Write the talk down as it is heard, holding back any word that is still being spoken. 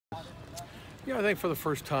Yeah, I think for the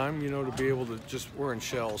first time, to be able to we're in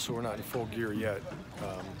shells, so we're not in full gear yet.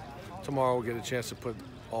 Tomorrow we'll get a chance to put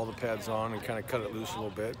all the pads on and kind of cut it loose a little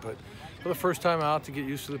bit. But for the first time out, to get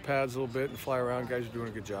used to the pads a little bit and fly around, guys are doing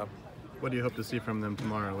a good job. What do you hope to see from them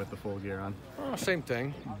tomorrow with the full gear on? Same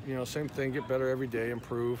thing. Same thing. Get better every day,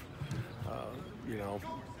 improve. You know,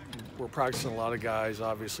 we're practicing a lot of guys,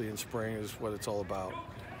 obviously, in spring is what it's all about.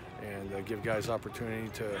 And give guys opportunity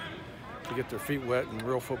to get their feet wet in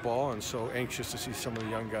real football, and so anxious to see some of the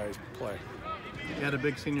young guys play. You had a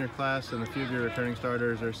big senior class, and a few of your returning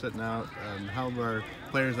starters are sitting out. How are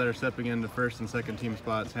players that are stepping into first and second team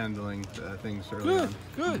spots handling things early on?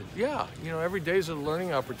 Good. Yeah. Every day is a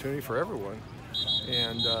learning opportunity for everyone.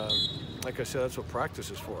 And like I said, that's what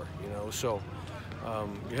practice is for, So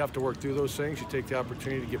you have to work through those things. You take the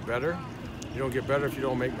opportunity to get better. You don't get better if you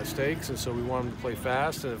don't make mistakes, and so we want them to play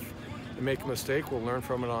fast. And if they make a mistake, we'll learn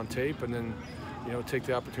from it on tape, and then, take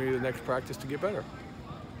the opportunity the next practice to get better.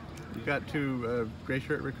 You've got two gray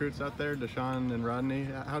shirt recruits out there, Deshaun and Rodney.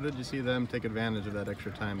 How did you see them take advantage of that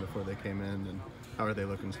extra time before they came in, and how are they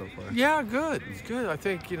looking so far? Yeah, good. I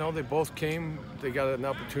think, they both came, they got an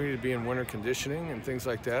opportunity to be in winter conditioning and things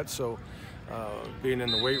like that. So being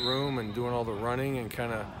in the weight room and doing all the running and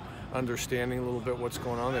kind of understanding a little bit what's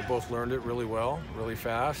going on, they both learned it really well, really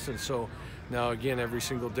fast. And so now, again, every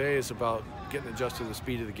single day is about getting adjusted to the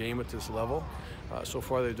speed of the game at this level. So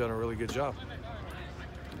far, they've done a really good job.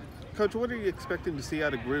 Coach, what are you expecting to see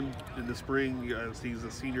out of Grim in the spring as he's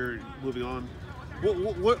a senior moving on?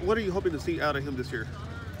 What are you hoping to see out of him this year?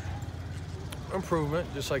 Improvement,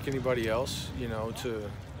 just like anybody else,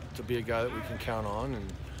 to be a guy that we can count on.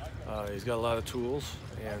 And he's got a lot of tools.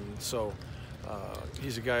 And so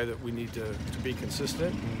he's a guy that we need to be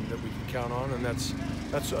consistent and that we can count on. And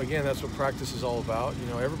that's what practice is all about.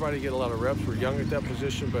 Everybody get a lot of reps. We're young at that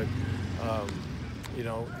position, but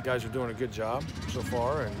the guys are doing a good job so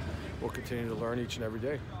far, and we'll continue to learn each and every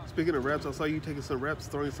day. Speaking of reps, I saw you taking some reps,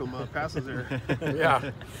 throwing some passes there.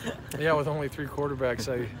 Yeah. With only 3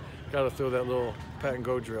 quarterbacks, I got to throw that little pat and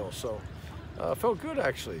go drill. So felt good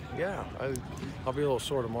actually. Yeah, I'll be a little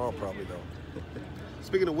sore tomorrow probably though.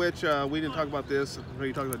 Speaking of which, we didn't talk about this. I know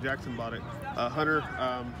you talked about Jackson about it. Hunter,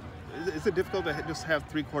 is it difficult to just have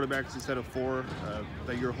 3 quarterbacks instead of 4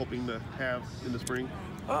 that you're hoping to have in the spring?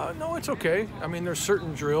 No, it's okay. I mean, there's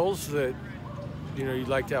certain drills that you'd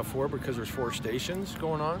like to have 4 because there's 4 stations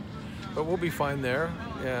going on, but we'll be fine there,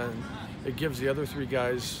 and it gives the other 3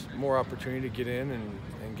 guys more opportunity to get in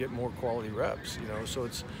and get more quality reps. So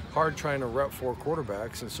it's hard trying to rep 4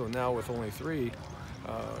 quarterbacks, and so now with only 3,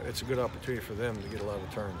 it's a good opportunity for them to get a lot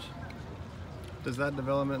of turns. Does that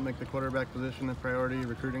development make the quarterback position a priority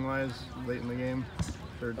recruiting-wise late in the game?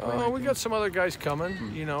 We got some other guys coming,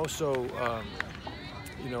 so,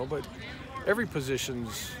 but every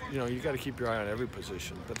position's, you got to keep your eye on every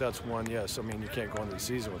position. But that's one, yes. I mean, you can't go into the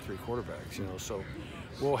season with 3 quarterbacks, so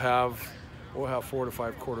we'll have 4 to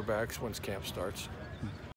 5 quarterbacks once camp starts.